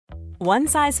One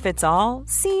size fits all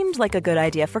seemed like a good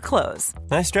idea for clothes.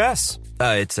 Nice dress.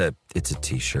 It's a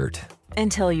t-shirt.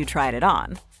 Until you tried it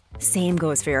on. Same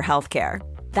goes for your healthcare.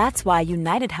 That's why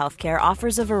United Healthcare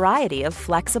offers a variety of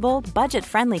flexible,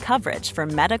 budget-friendly coverage for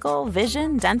medical,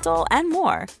 vision, dental, and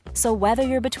more. So whether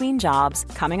you're between jobs,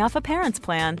 coming off a parent's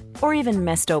plan, or even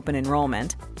missed open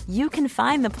enrollment, you can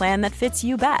find the plan that fits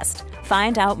you best.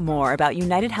 Find out more about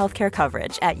United Healthcare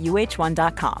coverage at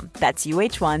uh1.com. That's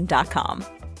uh1.com.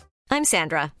 I'm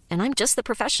Sandra, and I'm just the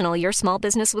professional your small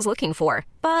business was looking for.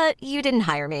 But you didn't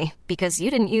hire me because you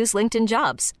didn't use LinkedIn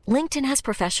Jobs. LinkedIn has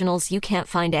professionals you can't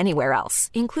find anywhere else,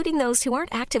 including those who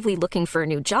aren't actively looking for a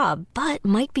new job, but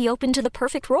might be open to the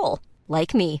perfect role,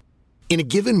 like me. In a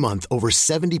given month, over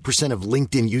 70% of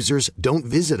LinkedIn users don't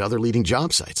visit other leading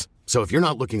job sites. So if you're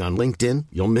not looking on LinkedIn,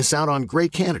 you'll miss out on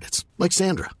great candidates like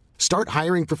Sandra. Start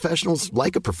hiring professionals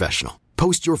like a professional.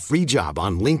 Post your free job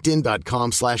on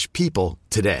linkedin.com/people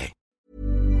today.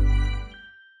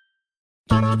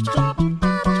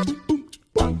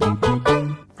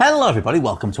 Hello everybody,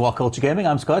 welcome to What Culture Gaming.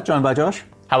 I'm Scott, joined by Josh.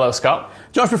 Hello, Scott.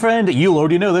 Josh, my friend, you'll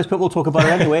already know this, but we'll talk about it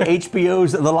anyway.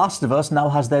 HBO's The Last of Us now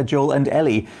has their Joel and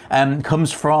Ellie.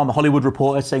 Comes from a Hollywood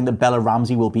Reporter saying that Bella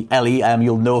Ramsey will be Ellie.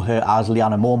 You'll know her as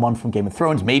Lyanna Mormont from Game of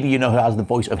Thrones. Maybe you know her as the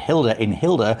voice of Hilda in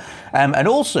Hilda. And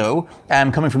also,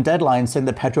 coming from Deadline, saying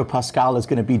that Pedro Pascal is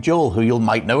going to be Joel, who you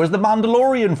might know as the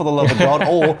Mandalorian, for the love of God,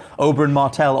 or Oberyn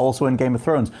Martell, also in Game of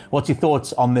Thrones. What's your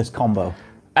thoughts on this combo?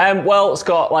 Well,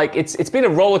 Scott, it's been a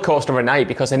roller coaster of a night,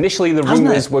 because initially the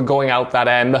rumours were going out that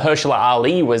Mahershala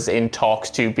Ali was in talks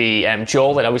to be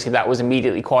Joel, and obviously that was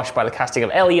immediately quashed by the casting of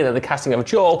Ellie and then the casting of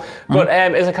Joel. But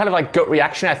as a kind of gut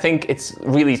reaction, I think it's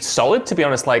really solid, to be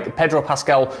honest. Pedro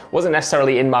Pascal wasn't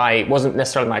necessarily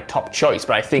my top choice,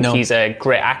 but I think he's a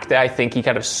great actor. I think he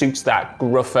kind of suits that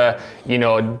gruffer,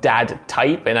 dad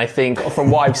type. And I think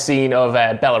from what I've seen of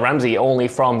Bella Ramsey, only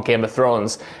from Game of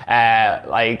Thrones,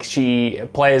 she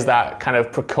plays that kind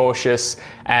of precocious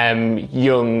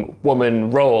young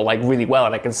woman role really well,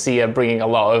 and I can see her bringing a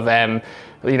lot of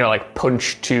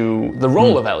punch to the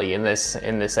role of Ellie in this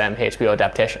HBO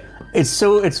adaptation.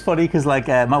 It's funny because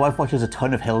my wife watches a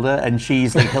ton of Hilda, and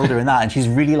she's like Hilda in that, and she's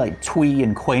really twee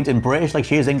and quaint and British,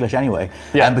 she is English anyway.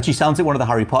 Yeah. But she sounds like one of the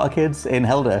Harry Potter kids in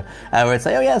Hilda, where it's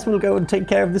oh yes, we'll go and take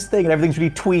care of this thing, and everything's really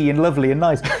twee and lovely and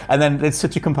nice. And then it's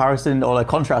such a comparison or a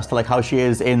contrast to how she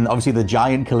is in obviously the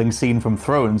giant killing scene from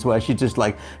Thrones, where she just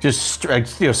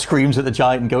screams at the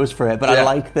giant and goes for it. But I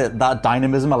like that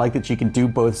dynamism. I like that she can do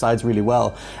both sides really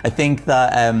well. I think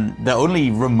that the only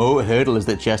remote hurdle is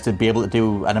that she has to be able to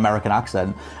do an American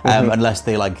accent, unless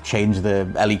they change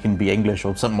the Ellie can be English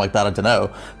or something like that. I don't know,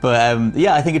 but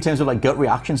I think in terms of gut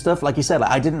reaction stuff, like you said,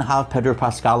 I didn't have Pedro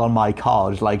Pascal on my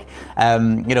card.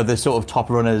 The sort of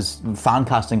top runners fan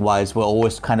casting wise were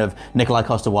always kind of Nikolai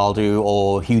Coster-Waldau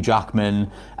or Hugh Jackman.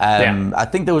 I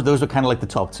think those were kind of the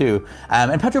top two.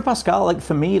 And Pedro Pascal,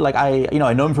 for me, I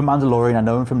know him from Mandalorian, I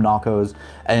know him from Narcos,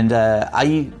 and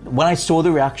when I saw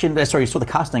the saw the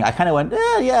casting, I kind of went,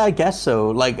 yeah, I guess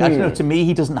so. I don't know, to me,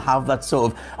 he doesn't have that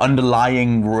sort of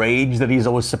underlying rage that he's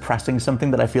always suppressing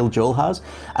something that I feel Joel has.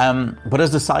 But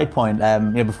as a side point,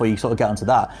 before you sort of get onto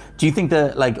that, do you think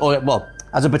that,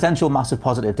 as a potential massive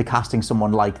positive to casting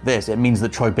someone like this, it means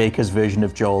that Troy Baker's version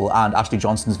of Joel and Ashley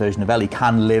Johnston's version of Ellie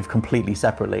can live completely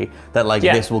separately? That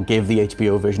this will give the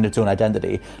HBO version its own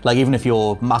identity. Even if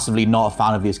you're massively not a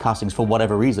fan of these castings for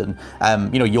whatever reason,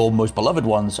 your most beloved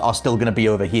ones are still going to be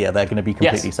over here. They're going to be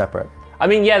completely separate. I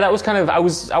mean, that was kind of, I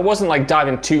wasn't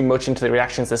diving too much into the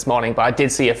reactions this morning, but I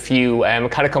did see a few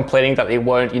kind of complaining that they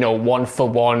weren't, one for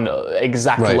one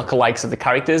exact lookalikes of the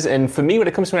characters. And for me, when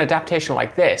it comes to an adaptation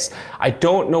like this, I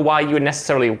don't know why you would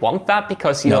necessarily want that,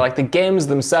 because, the games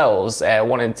themselves,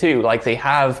 1 and 2, they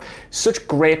have such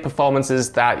great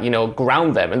performances that,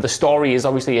 ground them. And the story is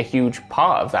obviously a huge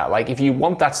part of that. If you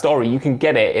want that story, you can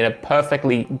get it in a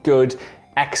perfectly good,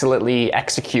 excellently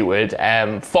executed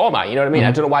format. You know what I mean?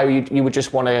 I don't know why you would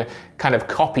just want to kind of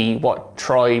copy what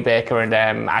Troy Baker and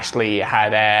Ashley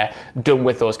had done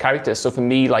with those characters. So for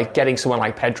me, getting someone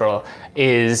like Pedro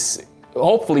is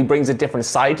hopefully brings a different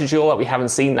side to Joel that we haven't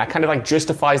seen, that kind of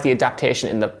justifies the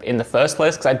adaptation in the first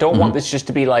place, because I don't want this just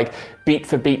to be beat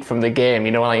for beat from the game,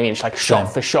 you know what I mean? It's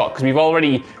shot for shot, because we've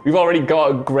already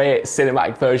got a great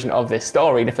cinematic version of this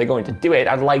story, and if they're going to do it,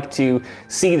 I'd like to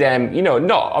see them,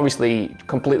 not obviously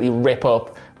completely rip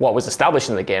up what was established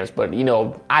in the games, but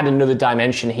add another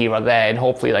dimension here or there, and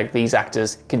hopefully these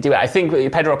actors can do it. I think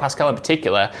Pedro Pascal in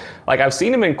particular, I've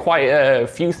seen him in quite a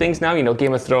few things now.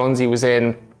 Game of Thrones, he was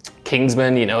in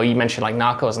Kingsman, you mentioned like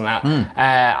Narcos and that.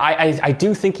 I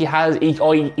do think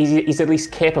he's at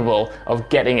least capable of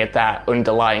getting at that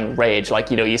underlying rage.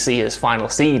 Like, you see his final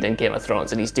scene in Game of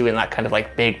Thrones and he's doing that kind of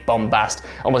like big bombast,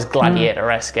 almost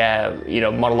gladiator-esque,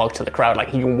 monologue to the crowd. Like,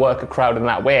 he can work a crowd in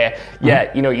that way.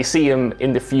 Yeah, you see him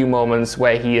in the few moments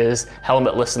where he is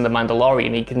helmetless in The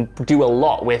Mandalorian. He can do a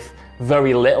lot with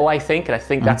very little, I think. And I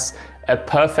think that's a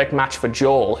perfect match for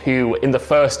Joel, who in the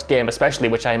first game especially,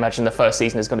 which I imagine the first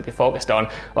season is going to be focused on,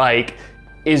 like,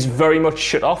 is very much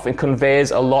shut off and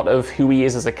conveys a lot of who he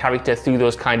is as a character through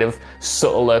those kind of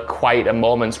subtler, quieter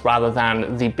moments rather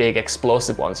than the big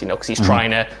explosive ones, because he's trying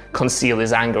to conceal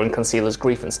his anger and conceal his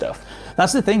grief and stuff.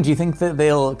 That's the thing. Do you think that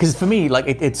they'll... Because for me, like,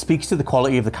 it speaks to the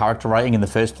quality of the character writing in the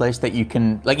first place, that you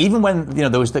can... Like, even when,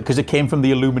 because it came from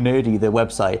the Illuminati, the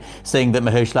website, saying that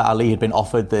Mahershala Ali had been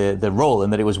offered the role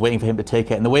and that it was waiting for him to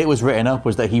take it. And the way it was written up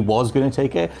was that he was going to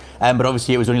take it. But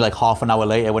obviously it was only like half an hour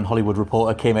later when Hollywood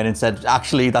Reporter came in and said,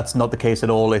 actually, that's not the case at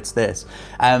all, it's this.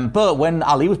 But when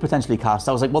Ali was potentially cast,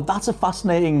 I was like, well, that's a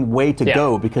fascinating way to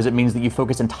go, because it means that you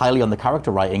focus entirely on the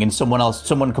character writing and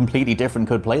someone completely different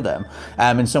could play them.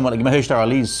 And someone like Mahershala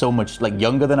Ali is so much like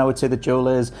younger than I would say that Joel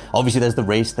is. Obviously there's the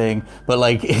race thing, but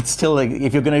like, it's still like,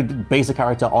 if you're going to base a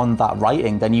character on that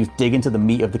writing, then you dig into the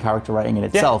meat of the character writing in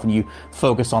itself and you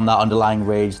focus on that underlying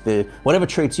rage, whatever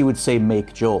traits you would say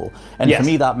make Joel. And for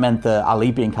me, that meant that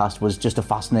Ali being cast was just a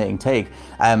fascinating take.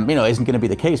 Isn't going to be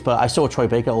the case, but I saw Troy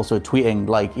Baker also tweeting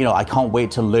like, I can't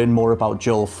wait to learn more about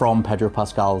Joel from Pedro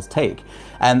Pascal's take.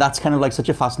 And that's kind of like such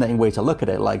a fascinating way to look at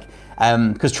it. Like,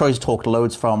 because Troy's talked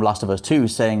loads from Last of Us 2,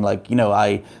 saying like,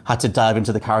 I had to dive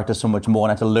into the character so much more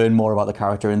and I had to learn more about the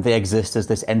character, and they exist as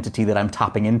this entity that I'm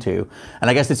tapping into. And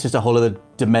I guess it's just a whole other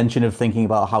dimension of thinking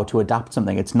about how to adapt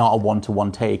something. It's not a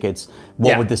one-to-one take. It's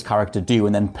what would this character do,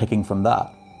 and then picking from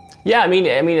that. Yeah, I mean,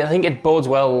 I think it bodes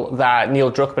well that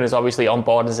Neil Druckmann is obviously on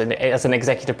board as an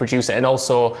executive producer and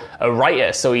also a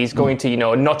writer. So he's going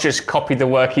to, not just copy the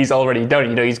work he's already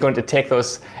done. He's going to take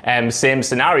those same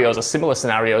scenarios or similar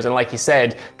scenarios and, like you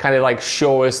said, kind of like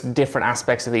show us different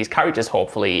aspects of these characters,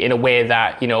 hopefully, in a way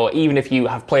that, even if you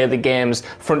have played the games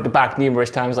front to back numerous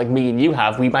times like me and you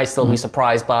have, we might still be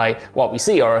surprised by what we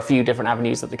see, or a few different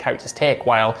avenues that the characters take,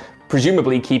 while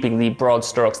presumably keeping the broad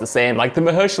strokes the same. Like the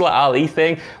Mahershala Ali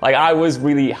thing, like I was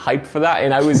really hyped for that,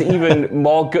 and I was even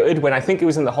more gutted when I think it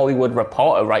was in the Hollywood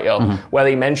Reporter write-up where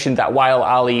they mentioned that while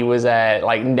Ali was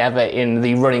like never in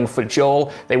the running for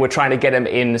Joel, they were trying to get him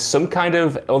in some kind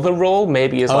of other role,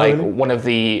 maybe as one of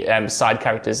the side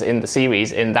characters in the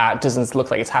series, and that doesn't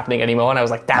look like it's happening anymore. And I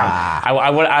was like, damn,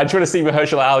 I try to see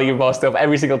Mahershala Ali in more stuff.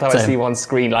 Every single time I see him on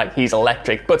screen, like, he's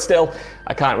electric. But still,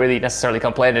 I can't really necessarily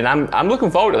complain, and I'm looking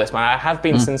forward to this, man. I have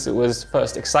been since it was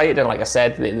first excited, and like I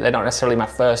said, they're not necessarily my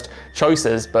first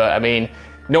choices, but I mean,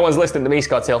 no one's listening to me,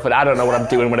 Scott Tilford. I don't know what I'm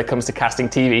doing when it comes to casting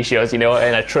TV shows, and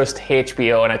I trust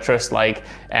HBO, and I trust like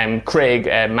Craig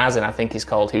Mazin, I think he's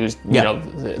called, who's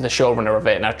the showrunner of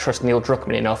it, and I trust Neil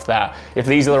Druckmann enough that if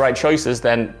these are the right choices,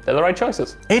 then they're the right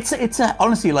choices. It's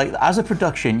honestly, like, as a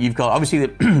production, you've got obviously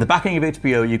the backing of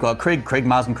HBO. You've got Craig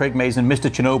Mazin, Mr.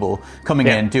 Chernobyl coming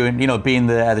in, doing being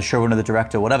the showrunner, the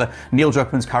director, whatever. Neil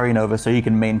Druckmann's carrying over so he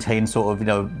can maintain sort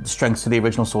of strengths to the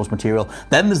original source material.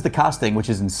 Then there's the casting, which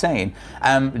is insane.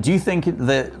 Do you think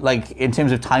that, like, in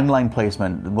terms of timeline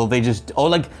placement, will they just, or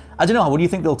like, I don't know, what do you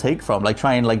think they'll take from? Like,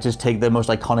 try and like just take the most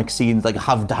iconic scenes, like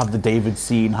have the David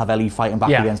scene, have Ellie fighting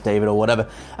back against David or whatever,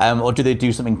 or do they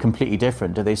do something completely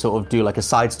different? Do they sort of do like a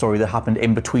side story that happened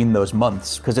in between those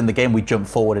months? Because in the game we jump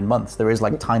forward in months. There is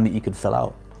like time that you could fill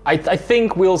out. I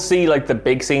think we'll see like the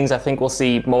big scenes. I think we'll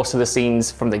see most of the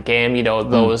scenes from the game,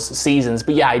 those seasons.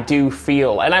 But yeah, I do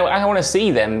feel, and I want to see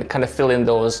them kind of fill in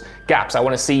those gaps. I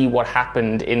want to see what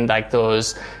happened in like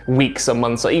those weeks or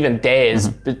months or even days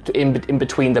in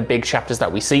between the big chapters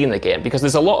that we see in the game, because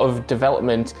there's a lot of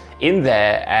development in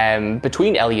there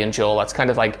between Ellie and Joel that's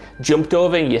kind of like jumped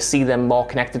over, and you see them more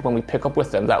connected when we pick up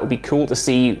with them. That would be cool to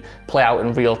see play out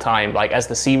in real time, like as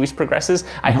the series progresses.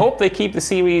 I hope they keep the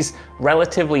series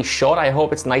relatively short. I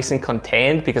hope it's nice and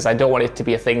contained, because I don't want it to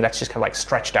be a thing that's just kind of like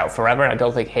stretched out forever. And I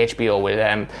don't think HBO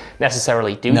would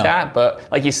necessarily do that. But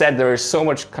like you said, there is so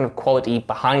much kind of quality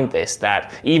behind this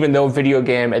that even though video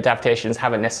game adaptations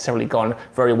haven't necessarily gone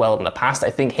very well in the past, I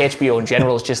think HBO in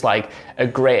general is just like a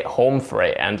great home for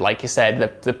it. And like you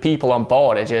said, the people on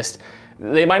board are just,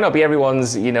 they might not be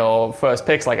everyone's, first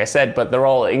picks, like I said, but they're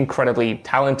all incredibly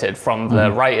talented, from the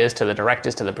writers to the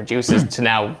directors to the producers to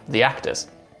now the actors.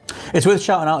 It's worth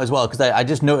shouting out as well, because I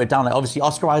just noted down, like, obviously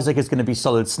Oscar Isaac is going to be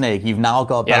Solid Snake. You've now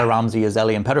got Bella Ramsey as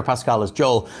Ellie and Pedro Pascal as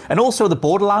Joel. And also the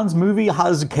Borderlands movie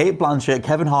has Cate Blanchett,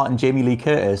 Kevin Hart, and Jamie Lee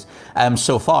Curtis,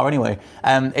 so far anyway.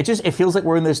 It feels like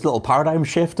we're in this little paradigm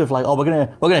shift of like, we're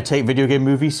gonna take video game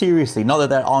movies seriously. Not that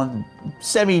there aren't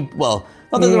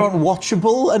not that they're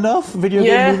unwatchable enough video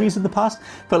game movies in the past,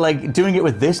 but like doing it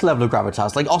with this level of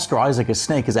gravitas, like Oscar Isaac as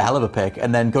Snake is a hell of a pick,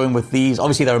 and then going with these,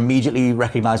 obviously they're immediately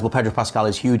recognizable. Pedro Pascal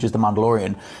is huge as the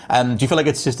Mandalorian. Do you feel like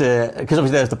it's just because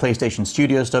obviously there's the PlayStation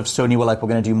Studio stuff, Sony were like, we're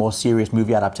going to do more serious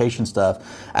movie adaptation stuff.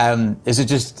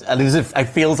 It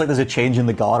feels like there's a change in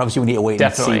the guard. Obviously we need to wait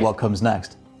and see what comes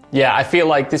next. Yeah, I feel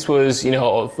like this was,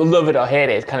 love it or hate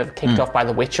it, kind of kicked off by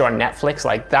The Witcher on Netflix.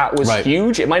 Like, that was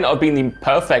huge. It might not have been the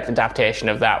perfect adaptation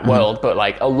of that world, but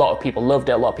like a lot of people loved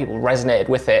it, a lot of people resonated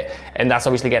with it, and that's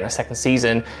obviously getting a second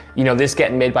season. This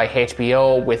getting made by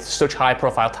HBO with such high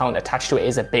profile talent attached to it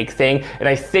is a big thing. And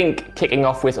I think kicking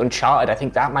off with Uncharted, I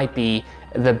think that might be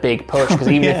the big push, because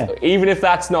even if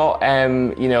that's not,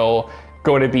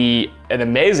 going to be an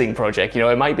amazing project,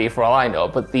 it might be for all I know,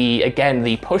 but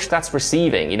the push that's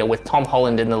receiving, with Tom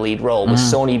Holland in the lead role, with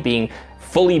Sony being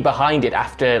fully behind it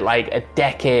after like a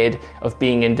decade of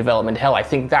being in development hell, I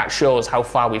think that shows how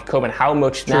far we've come and how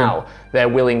much now they're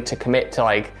willing to commit to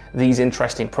like these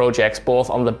interesting projects, both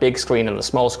on the big screen and the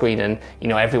small screen, and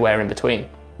everywhere in between.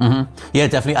 Yeah,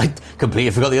 definitely. I completely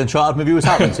forgot the Uncharted movie was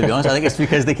happening, to be honest. I think it's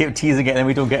because they keep teasing it and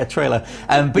we don't get a trailer.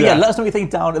 But let us know what you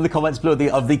think down in the comments below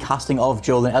of the casting of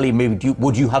Joel and Ellie. Maybe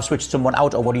would you have switched someone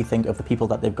out, or what do you think of the people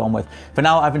that they've gone with? For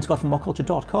now, I've been Scott from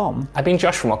WhatCulture.com. I've been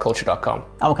Josh from WhatCulture.com.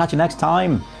 And we'll catch you next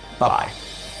time. Bye-bye.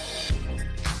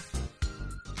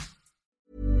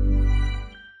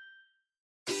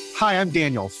 Hi, I'm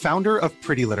Daniel, founder of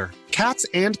Pretty Litter. Cats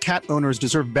and cat owners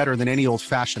deserve better than any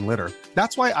old-fashioned litter.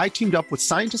 That's why I teamed up with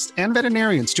scientists and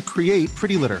veterinarians to create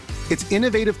Pretty Litter. Its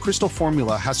innovative crystal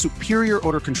formula has superior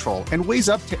odor control and weighs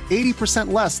up to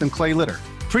 80% less than clay litter.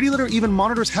 Pretty Litter even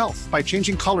monitors health by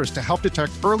changing colors to help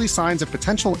detect early signs of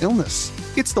potential illness.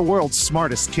 It's the world's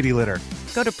smartest kitty litter.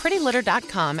 Go to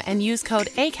prettylitter.com and use code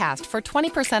ACAST for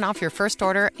 20% off your first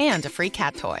order and a free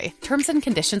cat toy. Terms and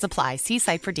conditions apply. See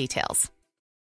site for details.